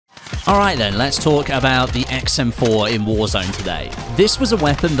Alright then, let's talk about the XM4 in Warzone today. This was a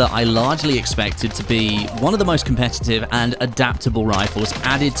weapon that I largely expected to be one of the most competitive and adaptable rifles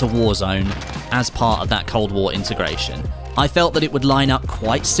added to Warzone as part of that Cold War integration. I felt that it would line up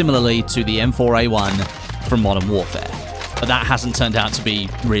quite similarly to the M4A1 from Modern Warfare, but that hasn't turned out to be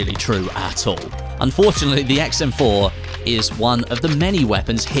really true at all. Unfortunately, the XM4 is one of the many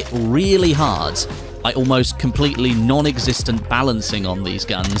weapons hit really hard by almost completely non-existent balancing on these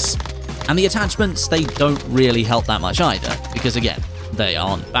guns, and the attachments, they don't really help that much either, because again, they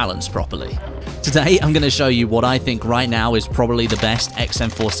aren't balanced properly. Today, I'm going to show you what I think right now is probably the best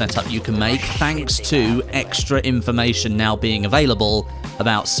XM4 setup you can make, thanks to extra information now being available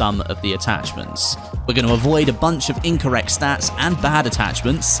about some of the attachments. We're going to avoid a bunch of incorrect stats and bad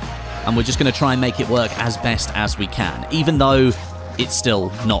attachments, and we're just going to try and make it work as best as we can, even though it's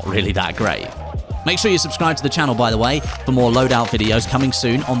still not really that great. Make sure you subscribe to the channel, by the way, for more loadout videos coming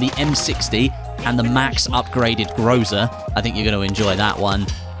soon on the M60 and the max upgraded Groza. I think you're going to enjoy that one.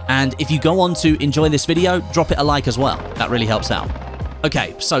 And if you go on to enjoy this video, drop it a like as well. That really helps out.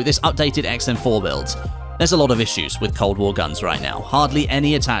 Okay, so this updated XM4 build. There's a lot of issues with Cold War guns right now. Hardly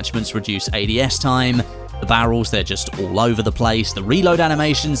any attachments reduce ADS time. The barrels, they're just all over the place. The reload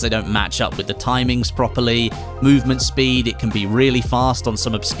animations, they don't match up with the timings properly. Movement speed, it can be really fast on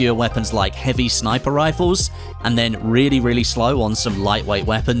some obscure weapons like heavy sniper rifles, and then really slow on some lightweight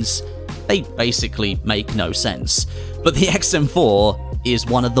weapons. They basically make no sense. But the XM4 is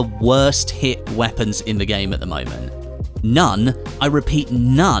one of the worst hit weapons in the game at the moment. None, I repeat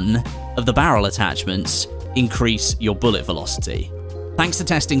none, of the barrel attachments increase your bullet velocity. Thanks to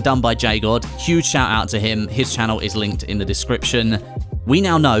testing done by JGod, huge shout out to him, his channel is linked in the description. We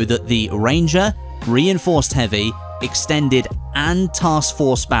now know that the Ranger, Reinforced Heavy, Extended and Task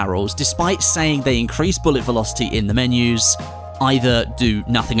Force barrels, despite saying they increase bullet velocity in the menus, either do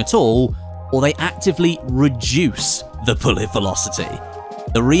nothing at all, or they actively reduce the bullet velocity.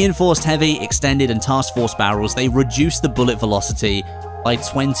 The Reinforced Heavy, Extended and Task Force barrels, they reduce the bullet velocity by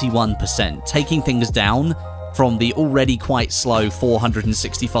 21%, taking things down from the already quite slow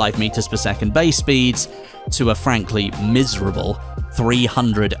 465 meters per second base speeds to a frankly miserable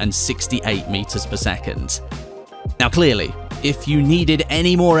 368 meters per second. Now clearly, if you needed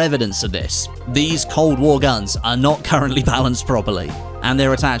any more evidence of this, these Cold War guns are not currently balanced properly, and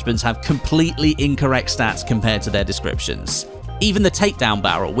their attachments have completely incorrect stats compared to their descriptions. Even the takedown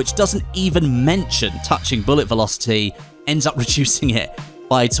barrel, which doesn't even mention touching bullet velocity, ends up reducing it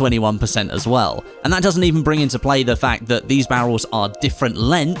by 21% as well. And that doesn't even bring into play the fact that these barrels are different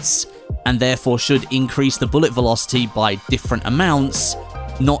lengths and therefore should increase the bullet velocity by different amounts,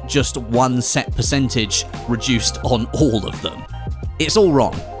 not just one set percentage reduced on all of them. It's all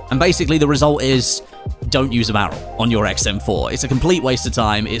wrong. And basically the result is, don't use a barrel on your XM4. It's a complete waste of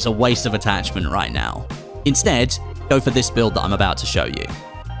time. It's a waste of attachment right now. Instead, go for this build that I'm about to show you.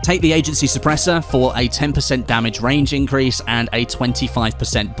 Take the Agency Suppressor for a 10% damage range increase and a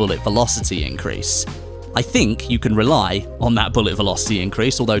 25% bullet velocity increase. I think you can rely on that bullet velocity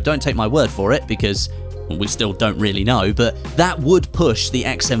increase, although don't take my word for it because we still don't really know, but that would push the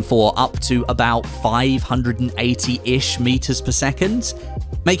XM4 up to about 580-ish meters per second,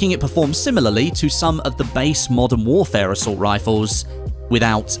 making it perform similarly to some of the base Modern Warfare assault rifles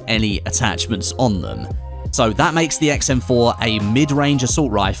without any attachments on them. So that makes the XM4 a mid-range assault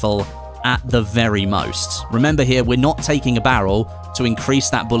rifle at the very most. Remember here, we're not taking a barrel to increase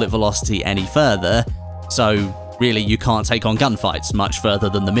that bullet velocity any further, so really you can't take on gunfights much further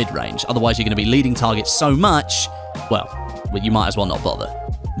than the mid-range. Otherwise you're going to be leading targets so much, well, you might as well not bother.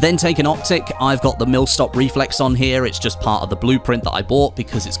 Then take an optic. I've got the Millstop Reflex on here. It's just part of the blueprint that I bought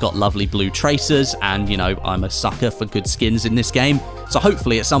because it's got lovely blue tracers, and you know, I'm a sucker for good skins in this game. So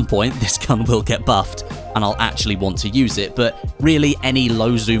hopefully at some point this gun will get buffed and I'll actually want to use it, but really any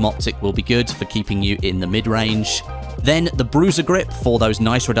low zoom optic will be good for keeping you in the mid-range. Then the Bruiser Grip for those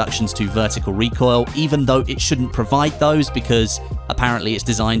nice reductions to vertical recoil, even though it shouldn't provide those because apparently it's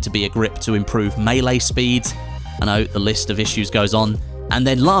designed to be a grip to improve melee speed. I know the list of issues goes on. And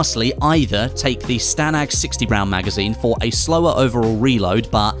then lastly, either take the Stanag 60 round magazine for a slower overall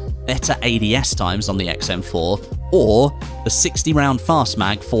reload but better ADS times on the XM4, or the 60 round fast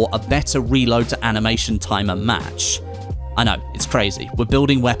mag for a better reload to animation timer match. I know, it's crazy. We're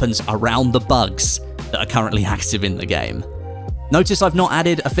building weapons around the bugs that are currently active in the game. Notice I've not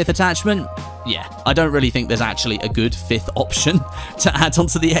added a fifth attachment? Yeah, I don't really think there's actually a good fifth option to add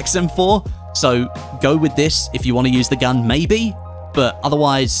onto the XM4, so go with this if you want to use the gun maybe, but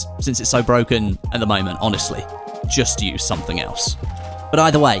otherwise, since it's so broken at the moment, honestly, just use something else. But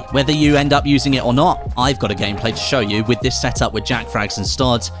either way, whether you end up using it or not, I've got a gameplay to show you with this setup with jack frags and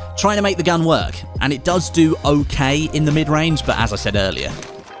studs, trying to make the gun work. And it does do okay in the mid-range, but as I said earlier,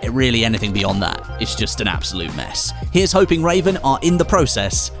 really anything beyond that, it's just an absolute mess. Here's hoping Raven are in the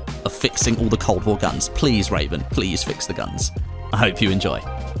process of fixing all the Cold War guns. Please, Raven, please fix the guns. I hope you enjoy.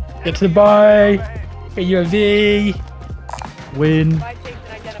 Get to the buy. Get UAV. Win.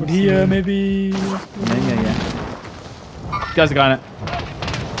 Good here, maybe. Yeah. Guys are going it.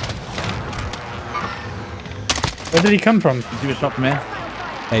 Where did he come from? Did you get shot from here?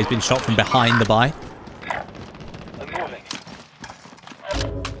 Yeah, he's been shot from behind the buy.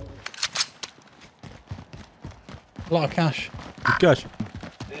 A lot of cash. Good.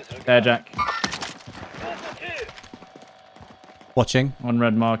 There, Jack. Watching. One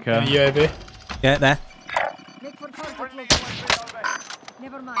red marker. And a UAV. Yeah, there.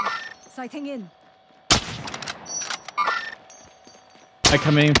 Never mind. Sighting in. I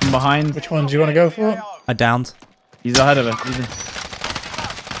come in from behind. Which one do you want to go for? I downed. He's ahead of us.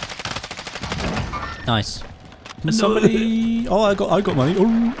 Nice. Somebody. Oh, I got money.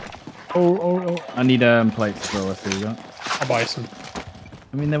 Oh. I need plates for us. Here we go. I'll buy some.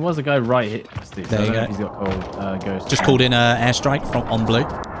 I mean, there was a guy right here. So There you go. He's got cold ghost. Just called in an airstrike from on blue.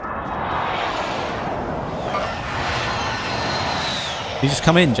 You just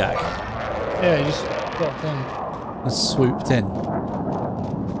come in, Jack. Yeah, he just dropped in. And swooped in.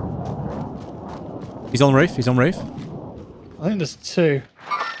 He's on roof. He's on roof. I think there's two.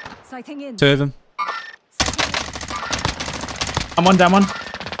 Sighting in. Two of them. I'm on, down one.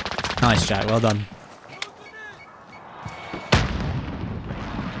 Nice, Jack. Well done.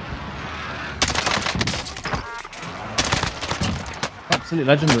 Absolute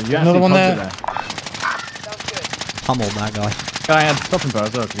legendary. You Another one there. Pummeled that guy. Guy had stopping power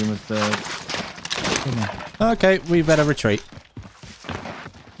as well because he was. Okay, we better retreat.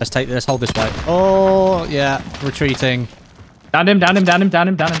 Let's hold this way. Oh, yeah. Retreating. Down him. Nice. On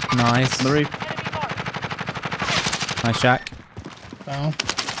the roof. Nice, Jack. Down.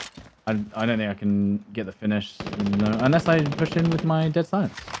 I don't think I can get the finish unless I push in with my dead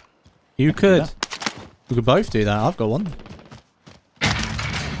silence. You could. We could both do that. I've got one.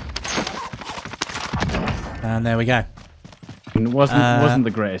 And there we go. It wasn't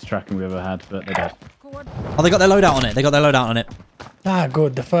the greatest tracking we ever had, but they did. Oh, they got their loadout on it. Ah,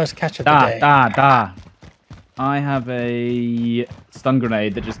 good. The first catch of the day. I have a stun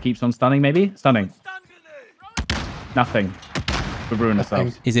grenade that just keeps on stunning, maybe? Stunning. Nothing. We've ruined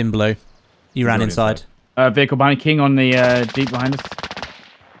ourselves. He's in blue. You ran inside. Vehicle behind King on the Jeep behind us.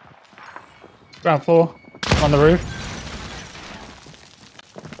 Ground floor. On the roof.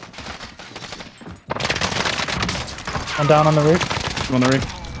 One down on the roof. On the roof.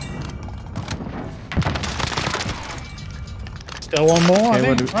 Still one more, I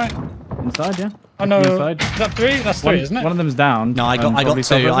Okay, think. Right. Inside, yeah. Oh no. Inside. Is that three? That's three, isn't it? One of them's down. No, I got Probably two.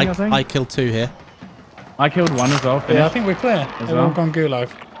 self-resing, I killed two here. I killed one as well. Yeah, I Finished. think we're clear. They've all gone gulag.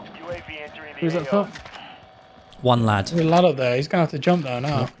 Who's up top? One lad. There's a lad up there. He's going to have to jump though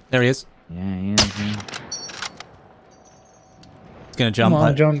now. There he is. Yeah, he is. Yeah. He's going to jump. Come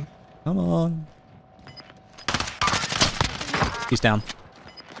on, jump. Come on. He's down.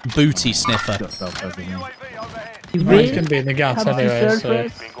 Booty sniffer. Got self-resing. He's going to be in the gas anyway. So.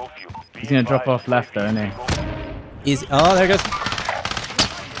 He's going to drop off left though, isn't he? Oh, there he goes.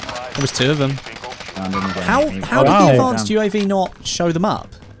 There was two of them. How did the advanced UAV not show them up?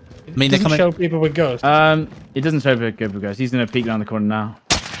 I mean, It doesn't show people with ghosts. It doesn't show good with ghosts. He's going to peek around the corner now.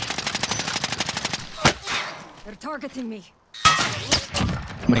 They're targeting me.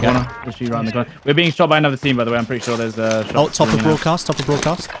 In the corner. Literally around the corner. We're being shot by another team, by the way. I'm pretty sure there's shots top of coming out.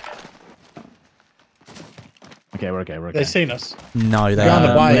 broadcast. Okay, we're okay. They've seen us. No, They're on the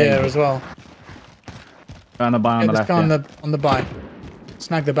buy yeah. here as well. On the buy on the left. Go Yeah. on the buy.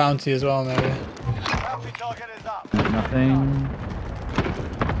 Snag the bounty as well, maybe. Nothing.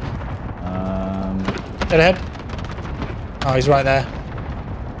 Dead ahead. Oh, he's right there.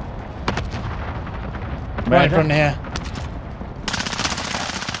 Right in front of here.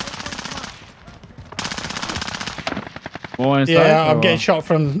 More inside, Yeah, I'm or- getting shot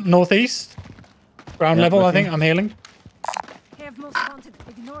from northeast. Ground Yeah, level, I looking. think. I'm healing. Have most wanted.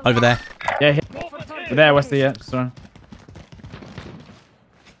 Ignore over there. Yeah, Go for target. there, Westie. Yeah, sorry.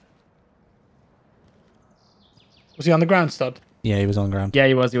 Was he on the ground, stud? Yeah, he was on the ground. Yeah,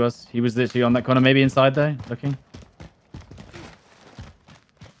 he was. He was literally on that corner, maybe inside though, looking.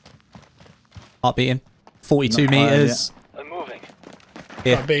 Heart beating. 42 Not fired meters. I'm moving.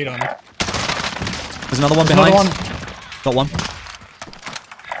 Here. I beat on him. There's another one behind. Another one. Got one.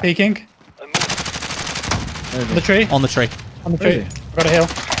 Peeking. I'm moving. On the tree. On the tree. On the Where is tree. he? Got a hill.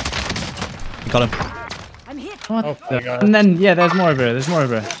 You got him. I'm hit. Oh, there you go. And then, yeah, there's more over here. There's more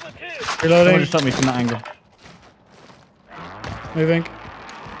over here. Someone Reloading. just shot me from that angle. Moving.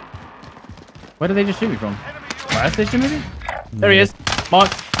 Where did they just shoot me from? Fire station, maybe? There he is.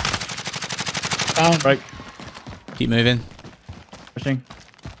 Marked. Down. Right. Keep moving. Pushing.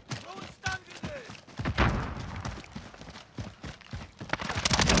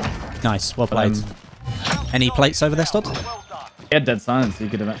 Nice. Well played. Any plates over there, Stod? He had dead silence. He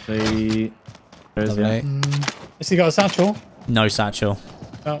could have actually... There is, yeah. Lovely. Has he got a satchel? No satchel.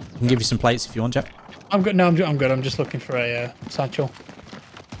 No. I can give you some plates if you want, Jack. I'm good. No, I'm good. I'm just looking for a satchel.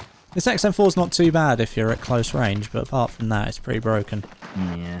 This XM4 is not too bad if you're at close range, but apart from that, it's pretty broken.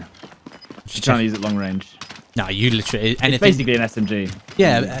 Yeah. Just trying to use it long range. No, you literally... It's basically an SMG.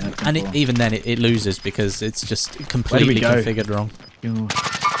 Yeah, and even then it loses because it's just completely go? configured wrong.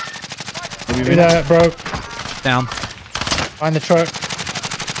 Give that, bro. Down. Find the truck.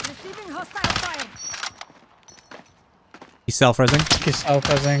 Receiving hostile fire. He's self-resing. Yourself,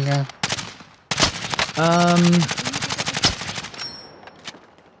 I think.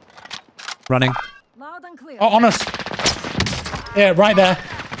 Running. Loud and clear. Oh, on us. Yeah, right there.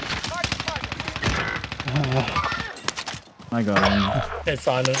 I got him. Dead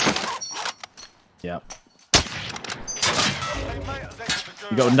silent. Yep.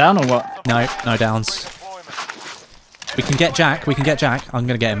 You got him down or what? No, no downs. We can get Jack. We can get Jack. I'm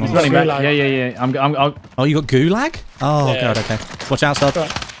gonna get him. He's On running this. back. Yeah. Oh, you got gulag? Oh Yeah. god. Okay. Watch out, Stod.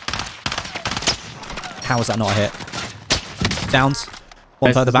 Right. How was that not a hit? Downs.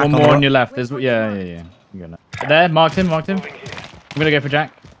 One further back. One on more the on your left. There's yeah. You got that. There, marked him. I'm gonna go for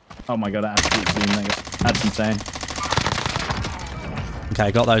Jack. Oh my god, that absolute zoom. That's insane.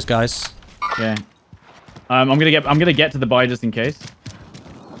 Okay, got those guys. Yeah. I'm gonna get to the buy just in case.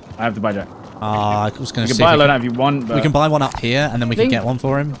 I have to buy Jack. I was gonna You can see. buy a If loadout if you want, but we can buy one up here, and then we can Think- get one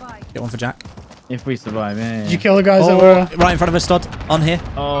for him. Get one for Jack. if we survive, yeah. Did you kill the guys that Oh, were... right in front of us, Stod. On here.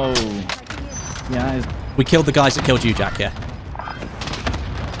 Oh. Yeah, that is... We killed the guys that killed you, Jack. Yeah.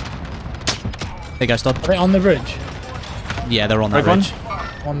 There you go, Stod. Are they on the bridge? Yeah, they're on that Rogue one? ridge.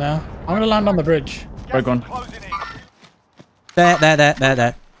 One there. I'm going to land on the bridge. Rogue one. There. Yeah,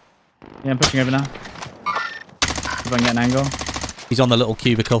 I'm pushing over now. If I can get an angle. He's on the little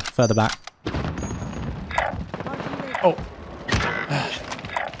cubicle further back. Oh.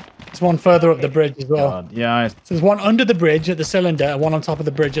 There's one further up the bridge as well. God. Yeah, So there's one under the bridge at the cylinder and one on top of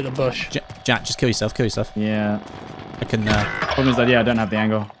the bridge at the bush. Jack, just kill yourself. Kill yourself. yeah. I can. Problem is that, yeah, I don't have the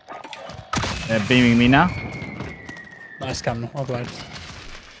angle. They're beaming me now. Nice, Cameron. Well played.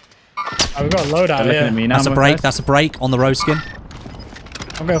 Oh, we've got a loadout They're looking here. at me now. That's a my break. guys. That's a break on the rose skin.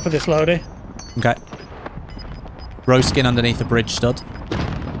 I'm going for this loadie. Okay. Rose skin underneath the bridge, Stud.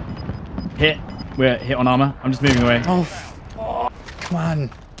 Hit. We're hit on armor. I'm just moving away. Oh, come on.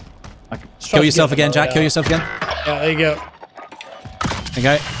 Kill yourself again, Jack. Kill yourself again. Yeah, there you go. There you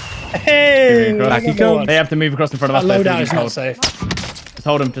go. Hey! Back you another go. one. They have to move across in front of That us. loadout is not safe. Just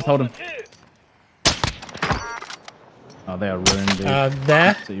hold him. Just hold him. Oh, they are ruined, dude.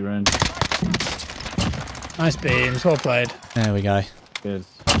 There. Absolutely ruined. Nice beams. Well played. There we go. Good.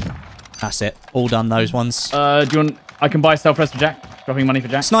 That's it. All done. Those ones. Do you want... I can buy self-rest for Jack. Dropping money for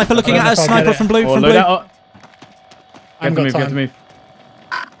Jack. Sniper looking I don't at us. know if I'll Sniper get it. from blue. Or From blue. loadout. Oh. I haven't got You have to time. move.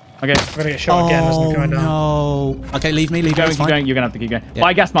 Okay. I'm going to get shot again as I'm going down. no. Okay, leave me. Leave me. Keep It's fine. going. You're gonna have to keep going. Yeah. Buy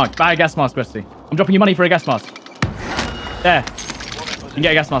a gas mask. Buy a gas mask, Westie. I'm dropping you money for a gas mask. There. You can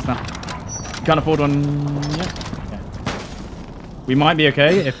get a gas mask now. You can't afford one. Yeah. We might be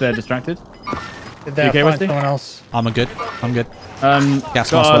okay if they're distracted. Did they You okay, find Westie? someone else? I'm good. I'm good. Got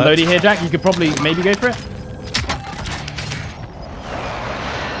Gas mask a works. loadie here, Jack. You could probably maybe go for it.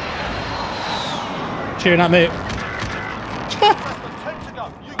 Shooting at me.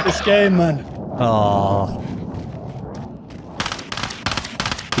 This game, man. Oh.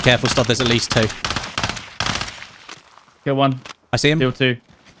 Be careful, Stod. There's at least two. Kill one. I see him. Kill two.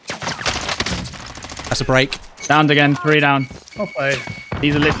 That's a break. Downed again. 3 down. Well played.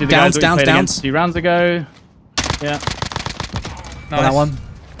 These are literally the Downs, guys that we downs, played downs. against 2 rounds ago. Yeah. Got that one.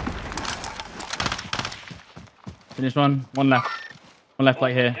 Finish one. One left. One left,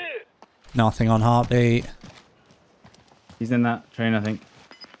 like here. Nothing on heartbeat. He's in that train, I think.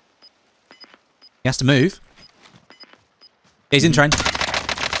 He has to move. He's in train.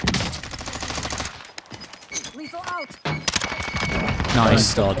 Lethal out. Nice,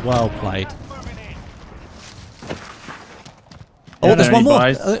 Stod. Well played. Yeah, Oh, there's there one he more.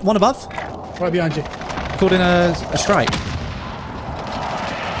 buys. One above. Right behind you. Called in a strike.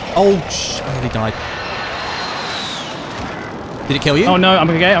 Oh, I nearly died. Did it kill you? Oh no, I'm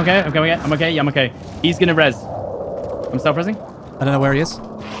okay. I'm okay. I'm okay. Yeah, I'm okay. He's gonna res. I'm self-resing. I don't know where he is.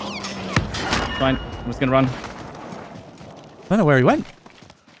 Fine. I'm just gonna run. I don't know where he went.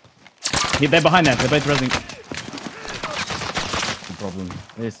 They're behind there. They're both resing. The problem.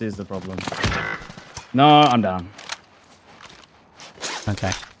 This is the problem. No, I'm down.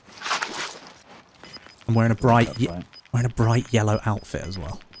 Okay. I'm wearing a bright, Fine. wearing a bright yellow outfit as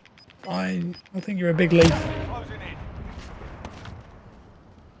well. Fine. I think you're a big leaf.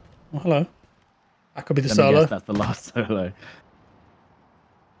 Oh, hello. That could be the Let me solo. guess that's the last solo.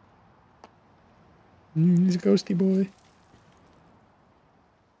 He's a ghosty boy.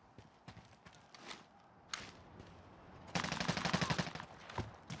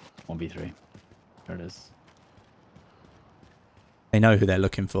 One v3. There it is. They know who they're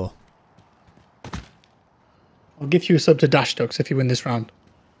looking for. I'll give you a sub to Dash Ducks if you win this round.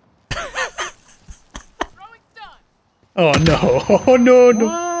 Oh no! Oh no! No!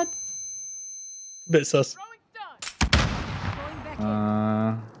 What? Bit sus.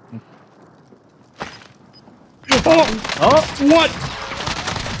 Oh! What? What?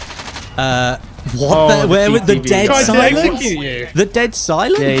 Oh, Where with the PTV. dead Tried to silence? execute you. The dead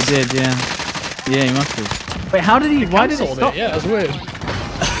silence? Yeah, he did, yeah. Yeah, he must have. Wait, how did he... Why did he Cancelled stop? it. Yeah, that's weird.